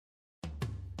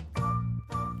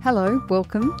Hello,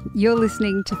 welcome. You're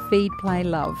listening to Feed, Play,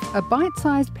 Love, a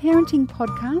bite-sized parenting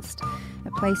podcast,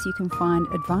 a place you can find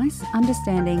advice,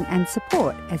 understanding and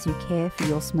support as you care for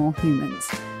your small humans.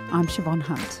 I'm Siobhan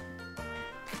Hunt.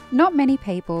 Not many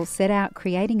people set out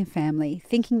creating a family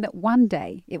thinking that one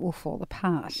day it will fall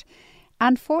apart.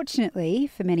 Unfortunately,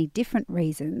 for many different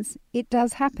reasons, it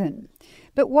does happen.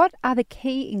 But what are the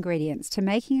key ingredients to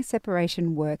making a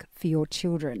separation work for your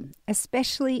children,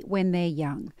 especially when they're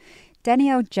young?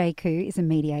 Danielle Jaku is a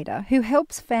mediator who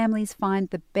helps families find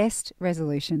the best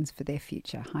resolutions for their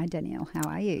future. Hi, Danielle. How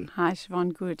are you? Hi,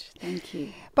 Siobhan. Good. Thank you.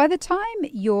 By the time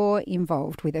you're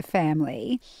involved with a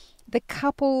family, the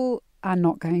couple are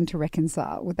not going to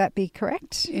reconcile. Would that be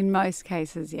correct? In most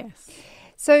cases, yes.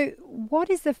 So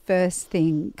what is the first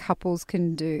thing couples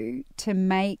can do to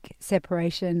make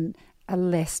separation a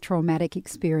less traumatic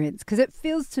experience? Because it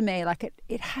feels to me like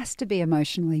it has to be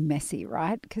emotionally messy,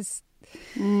 right? Because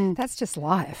that's just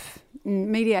life.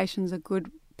 Mediation's a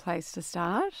good place to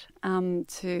start,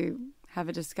 to have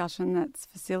a discussion that's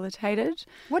facilitated.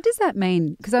 What does that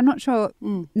mean? Because I'm not sure,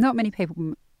 not many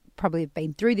people probably have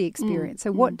been through the experience.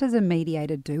 So what does a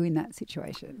mediator do in that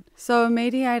situation? So a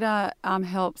mediator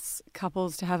helps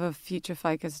couples to have a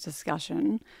future-focused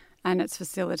discussion, and it's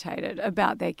facilitated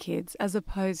about their kids as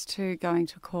opposed to going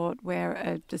to court where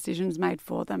a decision's made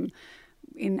for them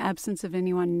in absence of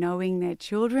anyone knowing their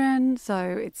children. So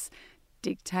it's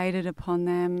dictated upon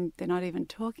them. They're not even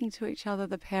talking to each other,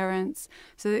 the parents.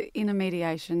 So in a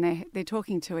mediation, they're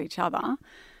talking to each other,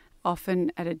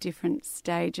 often at a different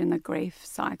stage in the grief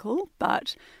cycle,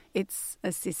 but it's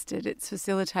assisted, it's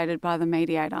facilitated by the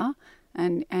mediator,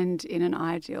 and in an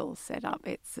ideal setup,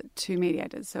 it's two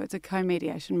mediators. So it's a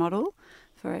co-mediation model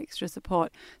for extra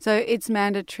support. So it's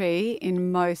mandatory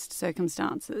in most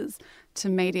circumstances to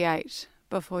mediate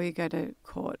before you go to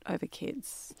court over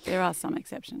kids. There are some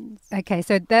exceptions. Okay,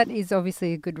 so that is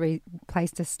obviously a good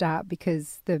place to start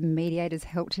because the mediators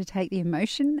help to take the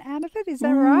emotion out of it. Is that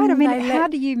right? I mean, how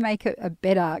do you make it a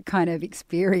better kind of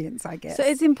experience, I guess? So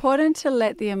it's important to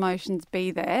let the emotions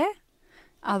be there.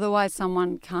 Otherwise,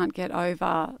 someone can't get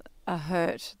over a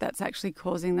hurt that's actually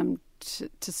causing them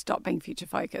to stop being future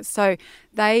focused. So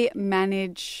they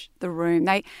manage the room.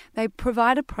 They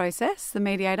provide a process, the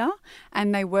mediator,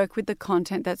 and they work with the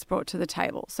content that's brought to the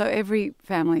table. So every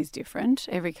family is different,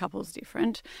 every couple is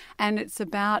different, and it's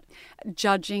about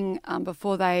judging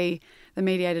before the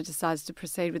mediator decides to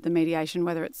proceed with the mediation,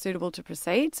 whether it's suitable to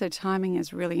proceed. So timing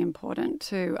is really important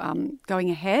to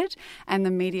going ahead, and the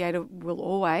mediator will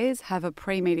always have a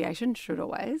pre-mediation, should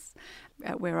always.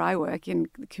 Where I work in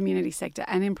the community sector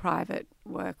and in private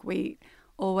work, we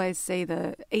always see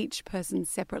each person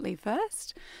separately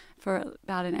first for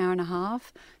about an hour and a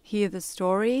half, hear the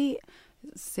story,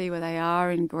 see where they are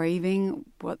in grieving,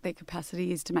 what their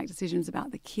capacity is to make decisions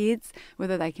about the kids,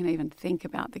 whether they can even think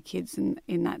about the kids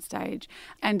in that stage,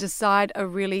 and decide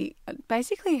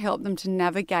basically help them to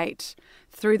navigate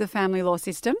through the family law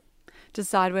system,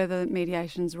 decide whether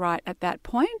mediation's right at that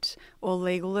point or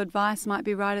legal advice might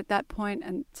be right at that point,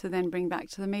 and to then bring back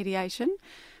to the mediation.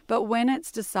 But when it's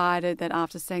decided that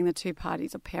after seeing the two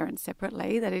parties or parents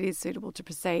separately that it is suitable to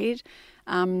proceed,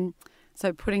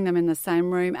 so putting them in the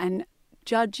same room and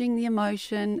judging the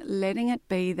emotion, letting it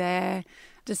be there,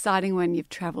 deciding when you've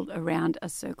travelled around a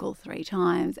circle 3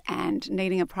 times and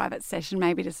needing a private session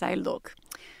maybe to say, look,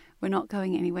 we're not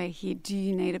going anywhere here. Do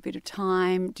you need a bit of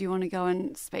time? Do you want to go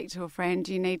and speak to a friend?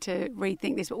 Do you need to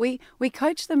rethink this? But we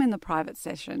coach them in the private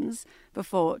sessions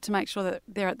before to make sure that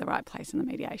they're at the right place in the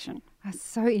mediation. That's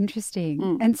so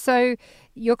interesting. And so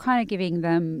you're kind of giving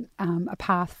them a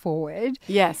path forward.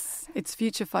 Yes, it's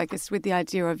future focused with the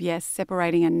idea of, yes,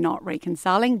 separating and not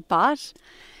reconciling, but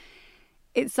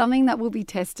it's something that will be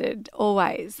tested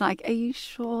always. Like, are you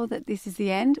sure that this is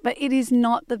the end? But it is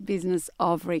not the business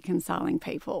of reconciling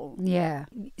people. Yeah.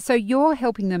 So you're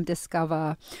helping them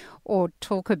discover or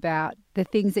talk about the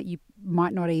things that you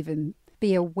might not even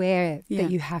be aware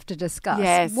that you have to discuss.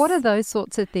 Yes. What are those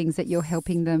sorts of things that you're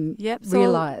helping them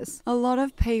realise? So a lot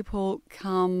of people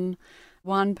come.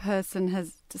 One person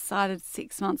has decided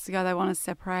 6 months ago they want to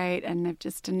separate and they've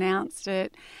just announced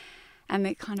it. And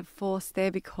they're kind of forced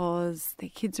there because their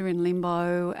kids are in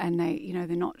limbo and they're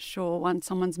not sure once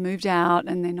someone's moved out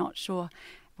and they're not sure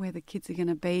where the kids are going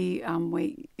to be in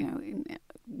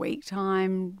week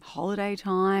time, holiday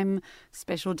time,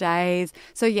 special days.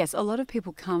 So yes, a lot of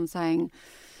people come saying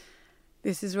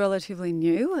this is relatively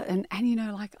new and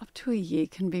like up to a year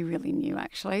can be really new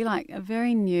actually, like a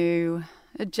very new,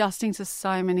 adjusting to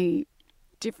so many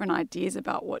different ideas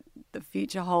about what the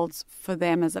future holds for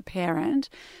them as a parent.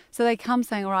 So they come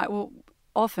saying, all right, well,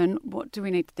 often, what do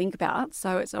we need to think about?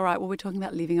 So it's all right, well, we're talking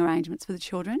about living arrangements for the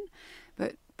children,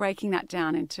 but breaking that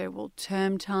down into, well,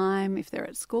 term time if they're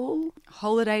at school,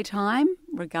 holiday time,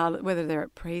 regardless whether they're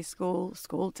at preschool,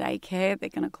 school, daycare, they're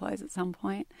going to close at some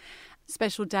point.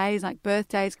 Special days like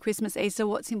birthdays, Christmas, Easter,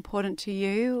 what's important to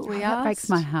you? That breaks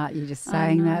my heart, you just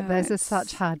saying that. Those are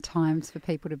such hard times for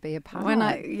people to be a part.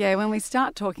 When we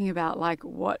start talking about like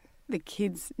what the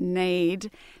kids need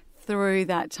through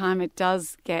that time, it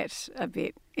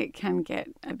can get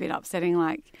a bit upsetting,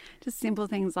 like just simple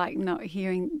things like not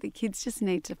hearing. The kids just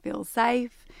need to feel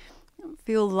safe,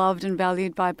 feel loved and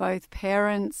valued by both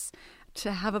parents,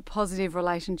 to have a positive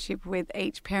relationship with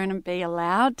each parent and be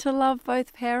allowed to love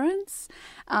both parents,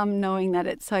 knowing that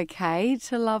it's okay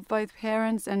to love both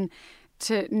parents, and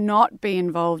to not be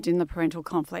involved in the parental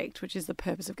conflict, which is the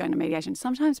purpose of going to mediation.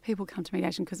 Sometimes people come to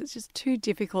mediation because it's just too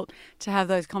difficult to have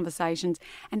those conversations.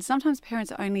 And sometimes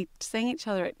parents are only seeing each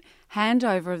other at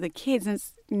handover of the kids, and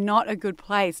it's not a good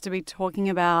place to be talking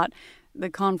about the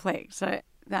conflict. So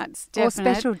that's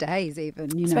definite. Or special days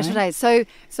even, you know. Special days.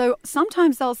 So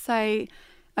sometimes they'll say,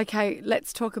 okay,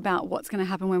 let's talk about what's going to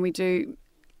happen when we do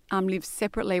live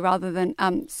separately rather than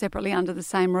separately under the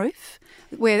same roof,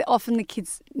 where often the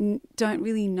kids don't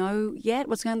really know yet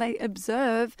what's going on. They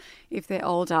observe, if they're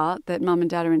older, that mum and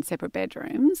dad are in separate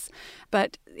bedrooms.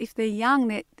 But if they're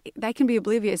young, they can be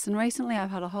oblivious. And recently I've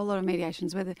had a whole lot of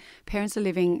mediations where the parents are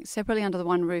living separately under the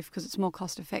one roof because it's more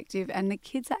cost effective, and the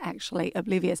kids are actually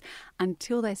oblivious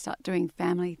until they start doing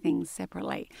family things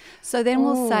separately. So then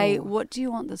we'll say, what do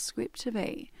you want the script to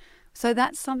be? So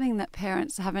that's something that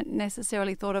parents haven't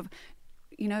necessarily thought of.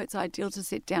 You know, it's ideal to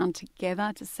sit down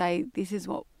together to say, this is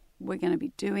what we're going to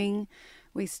be doing.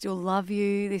 We still love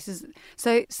you.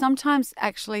 So sometimes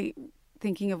actually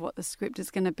thinking of what the script is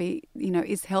going to be, you know,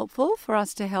 is helpful for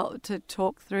us to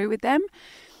talk through with them.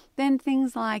 Then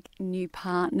things like new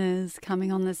partners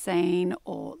coming on the scene,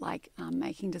 or like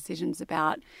making decisions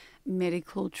about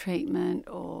medical treatment,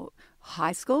 or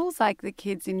high schools, like the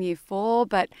kids in year 4.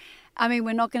 But I mean,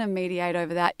 we're not going to mediate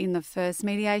over that in the first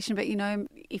mediation, but, you know,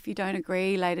 if you don't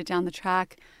agree later down the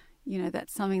track, you know,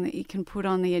 that's something that you can put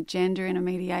on the agenda in a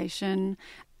mediation.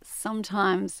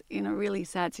 Sometimes in a really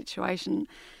sad situation,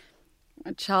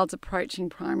 a child's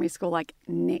approaching primary school like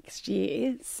next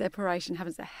year, separation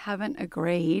happens, they haven't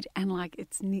agreed, and like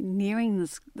it's nearing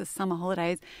the summer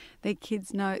holidays, their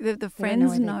kids know, the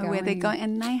friends know where they're going,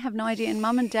 and they have no idea, and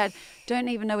mum and dad don't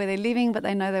even know where they're living, but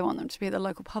they know they want them to be at the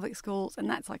local public schools, and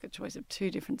that's like a choice of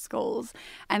 2 different schools,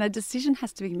 and a decision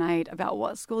has to be made about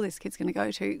what school this kid's going to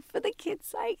go to for the kid's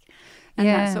sake, and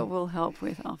that's what we'll help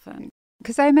with often.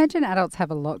 Because I imagine adults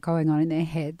have a lot going on in their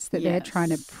heads that they're trying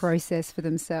to process for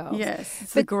themselves. Yes,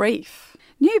 it's the grief.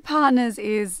 New partners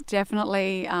is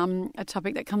definitely a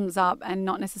topic that comes up, and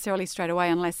not necessarily straight away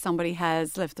unless somebody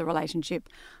has left the relationship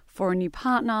for a new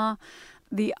partner.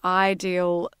 The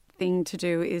ideal thing to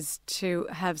do is to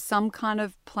have some kind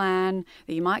of plan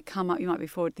that you might be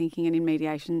forward thinking and in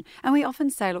mediation. And we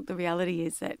often say, look, the reality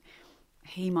is that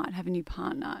he might have a new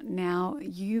partner. Now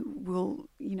you will,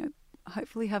 you know,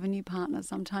 hopefully have a new partner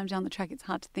sometime down the track. It's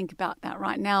hard to think about that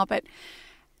right now, but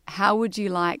how would you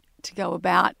like to go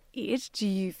about it? Do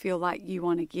you feel like you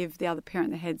want to give the other parent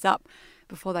the heads up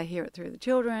before they hear it through the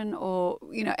children, or,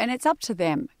 you know, and it's up to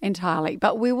them entirely,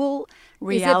 but we will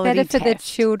reality test. Is it better for the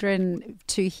children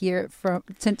to hear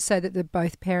it so that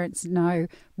both parents know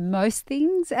most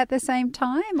things at the same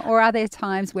time, or are there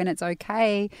times when it's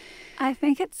okay? I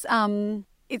think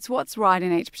it's what's right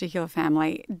in each particular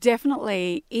family.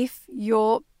 Definitely, if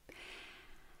you're,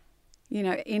 you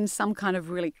know, in some kind of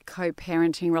really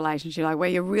co-parenting relationship, like where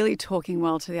you're really talking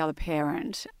well to the other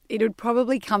parent, it would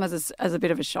probably come as a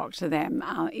bit of a shock to them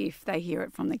if they hear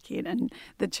it from the kid and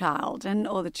the child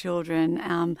or the children.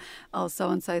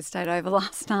 So-and-so stayed over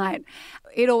last night.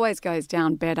 It always goes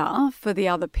down better for the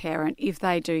other parent if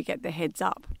they do get the heads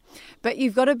up. But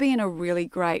you've got to be in a really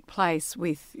great place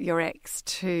with your ex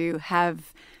to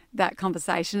have that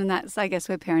conversation, and that's, I guess,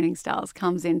 where parenting styles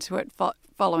comes into it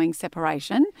following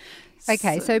separation.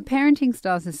 Okay, so parenting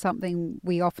styles is something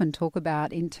we often talk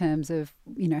about in terms of,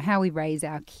 you know, how we raise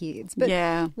our kids. But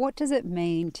what does it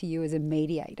mean to you as a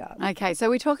mediator? Okay, so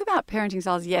we talk about parenting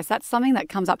styles. Yes, that's something that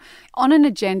comes up on an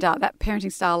agenda. That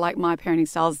parenting style, like my parenting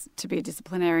style is to be a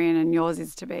disciplinarian and yours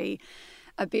is to be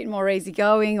a bit more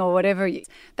easygoing or whatever.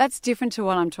 That's different to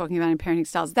what I'm talking about in parenting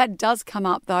styles. That does come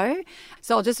up though.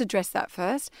 So I'll just address that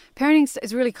first. Parenting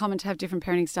is really common to have different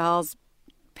parenting styles.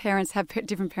 Parents have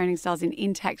different parenting styles in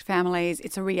intact families.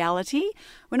 It's a reality.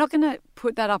 We're not going to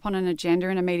put that up on an agenda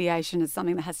in a mediation as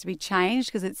something that has to be changed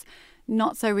because it's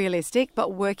not so realistic,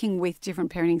 but working with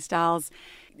different parenting styles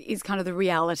is kind of the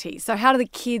reality. So how do the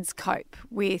kids cope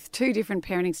with two different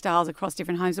parenting styles across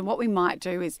different homes? And what we might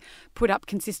do is put up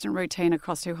consistent routine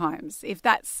across two homes. If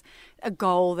that's a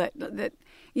goal that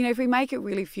if we make it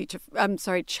really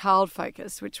child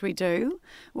focused, which we do,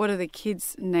 what do the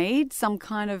kids need? Some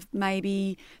kind of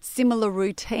maybe similar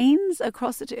routines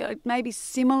across the two, maybe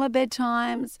similar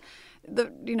bedtimes,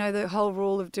 the whole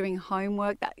rule of doing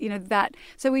homework, that.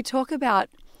 So we talk about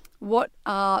what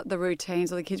are the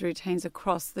routines or the kids' routines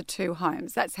across the two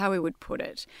homes. That's how we would put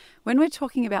it. When we're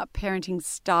talking about parenting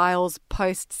styles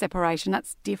post-separation,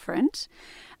 that's different.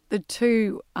 The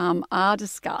two are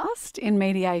discussed in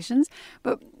mediations,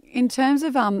 but in terms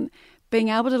of being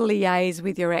able to liaise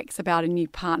with your ex about a new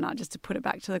partner, just to put it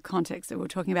back to the context that we're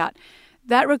talking about,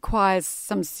 that requires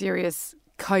some serious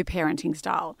co-parenting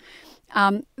style.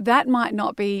 That might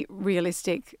not be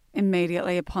realistic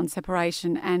immediately upon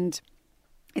separation, and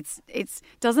it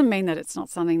doesn't mean that it's not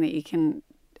something that you can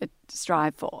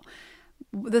strive for.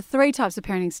 The three types of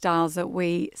parenting styles that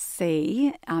we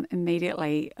see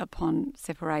immediately upon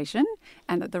separation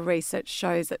and that the research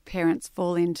shows that parents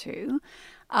fall into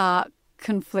are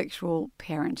conflictual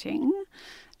parenting,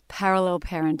 parallel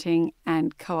parenting,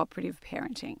 and cooperative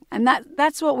parenting. And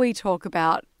that's what we talk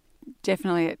about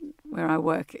definitely where I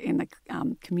work in the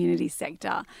community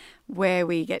sector, where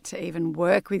we get to even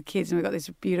work with kids, and we've got this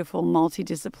beautiful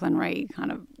multidisciplinary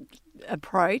kind of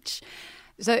approach.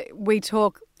 So we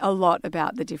talk a lot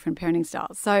about the different parenting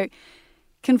styles. So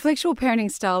conflictual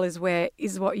parenting style is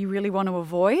what you really want to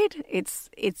avoid.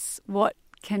 It's what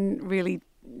can really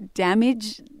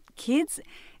damage kids.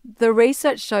 The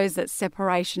research shows that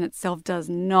separation itself does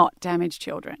not damage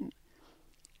children.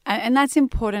 And that's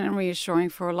important and reassuring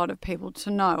for a lot of people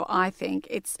to know. I think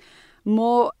it's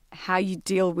more how you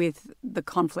deal with the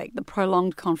conflict. The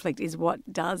prolonged conflict is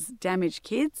what does damage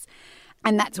kids.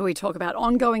 And that's what we talk about,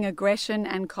 ongoing aggression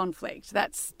and conflict.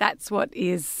 That's what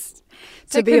is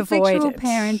to be avoided. Conflictual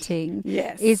parenting.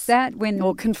 Yes. Is that when...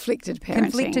 Or conflicted parenting.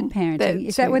 Conflicted parenting.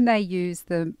 Is that when they use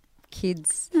the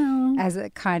kids as a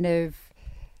kind of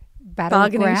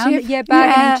battleground? Yeah,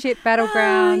 bargaining chip,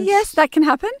 battleground. Yes, that can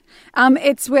happen.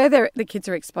 It's where the kids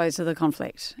are exposed to the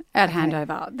conflict at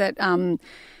handover, that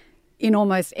in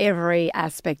almost every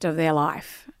aspect of their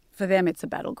life. For them, it's a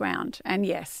battleground. And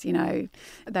yes,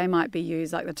 they might be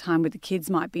used, like the time with the kids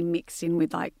might be mixed in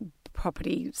with like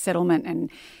property settlement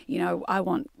and, I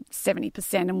want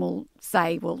 70% and we'll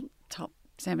say, well, top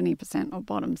 70% or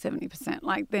bottom 70%.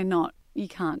 Like they're not, you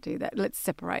can't do that. Let's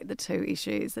separate the two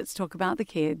issues. Let's talk about the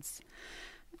kids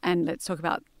and let's talk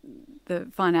about the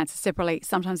finances separately.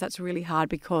 Sometimes that's really hard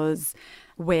because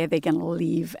where they're going to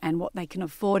live and what they can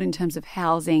afford in terms of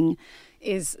housing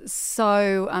is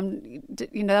so,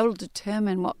 that will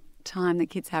determine what time the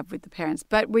kids have with the parents.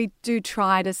 But we do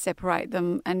try to separate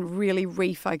them and really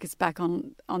refocus back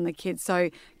on the kids. So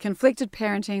conflicted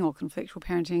parenting or conflictual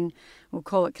parenting, we'll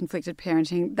call it conflicted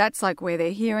parenting, that's like where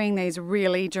they're hearing these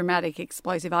really dramatic,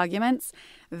 explosive arguments.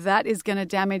 That is going to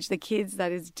damage the kids.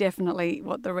 That is definitely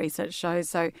what the research shows.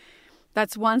 So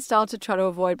that's one style to try to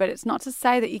avoid, but it's not to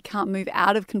say that you can't move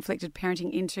out of conflicted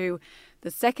parenting into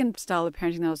the second style of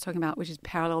parenting that I was talking about, which is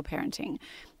parallel parenting,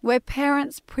 where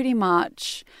parents pretty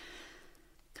much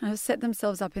kind of set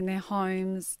themselves up in their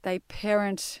homes. They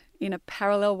parent in a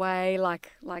parallel way,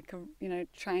 like a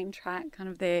train track. Kind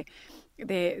of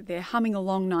they're humming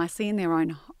along nicely in their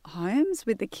own homes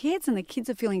with the kids, and the kids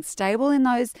are feeling stable in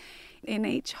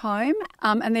each home.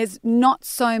 And there's not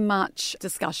so much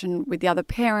discussion with the other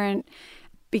parent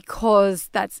because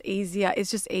that's easier.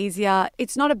 It's just easier.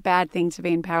 It's not a bad thing to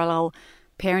be in parallel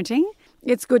parenting.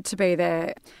 It's good to be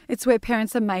there. It's where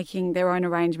parents are making their own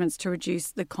arrangements to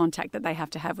reduce the contact that they have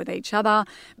to have with each other,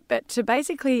 but to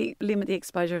basically limit the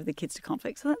exposure of the kids to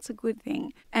conflict. So that's a good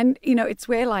thing. And, it's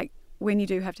where, like, when you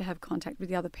do have to have contact with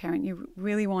the other parent, you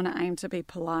really want to aim to be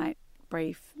polite,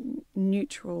 brief,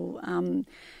 neutral,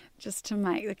 just to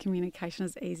make the communication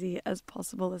as easy as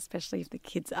possible, especially if the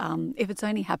kids, if it's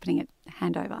only happening at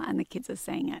handover and the kids are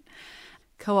seeing it.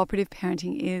 Cooperative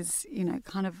parenting is,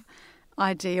 kind of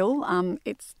ideal.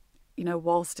 It's,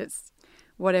 whilst it's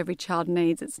what every child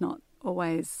needs, it's not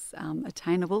always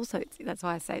attainable. So that's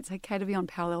why I say it's okay to be on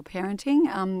parallel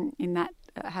parenting in that,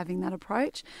 having that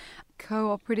approach.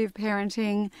 Cooperative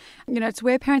parenting, it's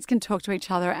where parents can talk to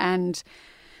each other and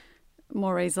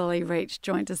more easily reach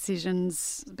joint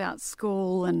decisions about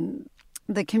school, and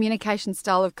the communication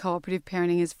style of cooperative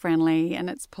parenting is friendly and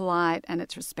it's polite and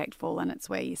it's respectful, and it's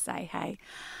where you say, hey,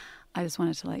 I just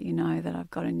wanted to let you know that I've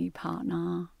got a new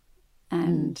partner,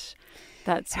 and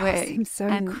that's where... It seems so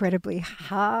incredibly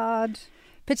hard.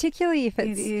 Particularly if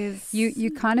it's, it is.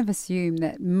 You kind of assume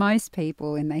that most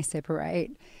people, when they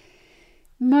separate,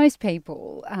 most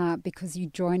people, because you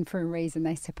join for a reason,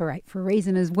 they separate for a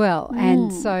reason as well.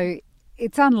 And so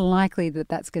it's unlikely that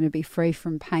that's going to be free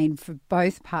from pain for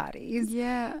both parties.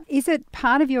 Yeah. Is it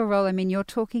part of your role? I mean, you're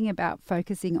talking about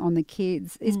focusing on the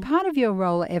kids. Is part of your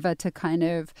role ever to kind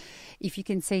of, if you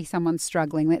can see someone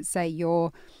struggling, let's say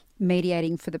you're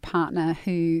mediating for the partner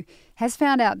who has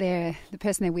found out the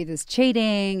person they're with is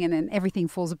cheating and then everything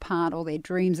falls apart, all their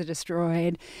dreams are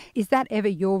destroyed. Is that ever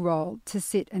your role to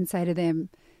sit and say to them,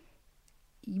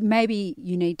 maybe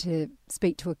you need to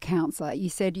speak to a counsellor? You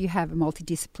said you have a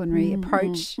multidisciplinary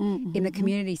approach in the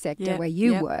community sector where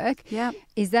you work. Yep.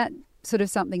 Is that sort of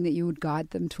something that you would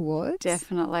guide them towards?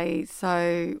 Definitely.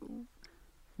 So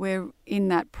we're in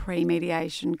that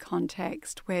pre-mediation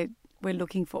context where we're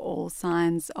looking for all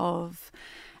signs of,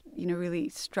 really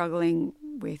struggling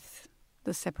with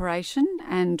the separation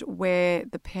and where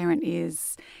the parent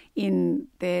is in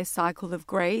their cycle of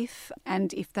grief,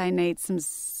 and if they need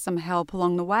some help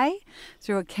along the way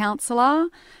through a counsellor.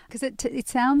 Because it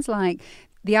sounds like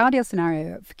the ideal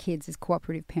scenario for kids is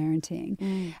cooperative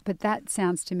parenting, but that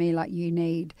sounds to me like you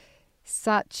need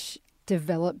such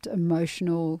developed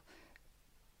emotional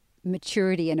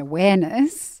maturity and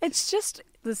awareness. It's just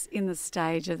this in the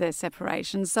stage of their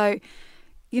separation. So,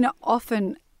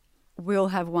 often we'll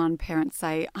have one parent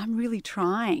say, I'm really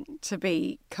trying to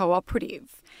be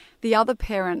cooperative. The other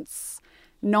parent's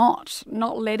not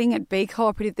letting it be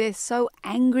cooperative. They're so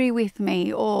angry with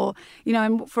me, or,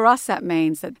 and for us that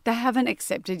means that they haven't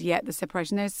accepted yet the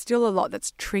separation. There's still a lot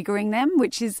that's triggering them,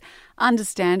 which is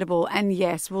understandable. And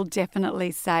yes, we'll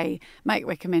definitely make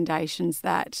recommendations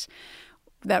that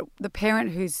the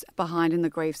parent who's behind in the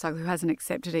grief cycle, who hasn't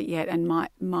accepted it yet and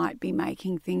might be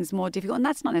making things more difficult, and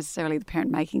that's not necessarily the parent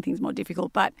making things more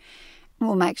difficult, but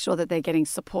we'll make sure that they're getting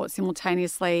support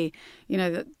simultaneously.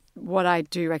 That what I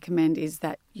do recommend is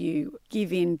that you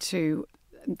give in to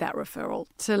that referral,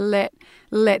 to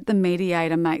let the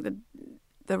mediator make the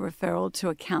referral to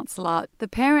a counsellor. The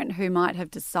parent who might have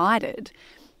decided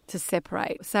to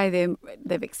separate, say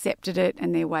they've accepted it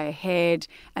and they're way ahead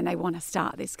and they want to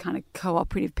start this kind of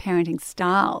cooperative parenting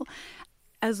style,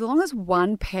 as long as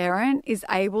one parent is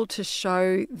able to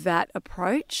show that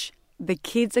approach, the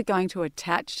kids are going to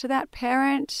attach to that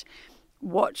parent,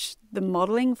 watch the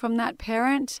modelling from that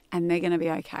parent, and they're going to be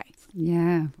okay.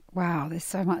 Yeah. Wow, there's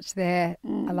so much there.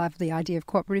 I love the idea of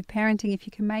cooperative parenting if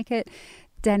you can make it.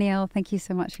 Danielle, thank you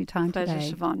so much for your time today.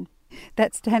 Pleasure, Siobhan.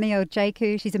 That's Danielle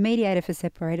Jaku. She's a mediator for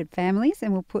separated families,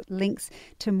 and we'll put links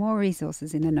to more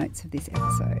resources in the notes of this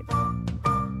episode.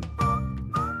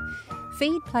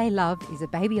 Feed, Play, Love is a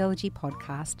babyology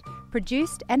podcast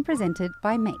produced and presented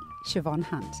by me, Siobhan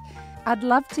Hunt. I'd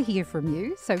love to hear from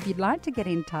you, so if you'd like to get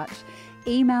in touch,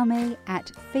 email me at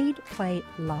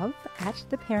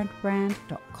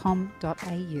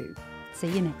feedplaylove@theparentbrand.com.au. See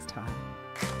you next time.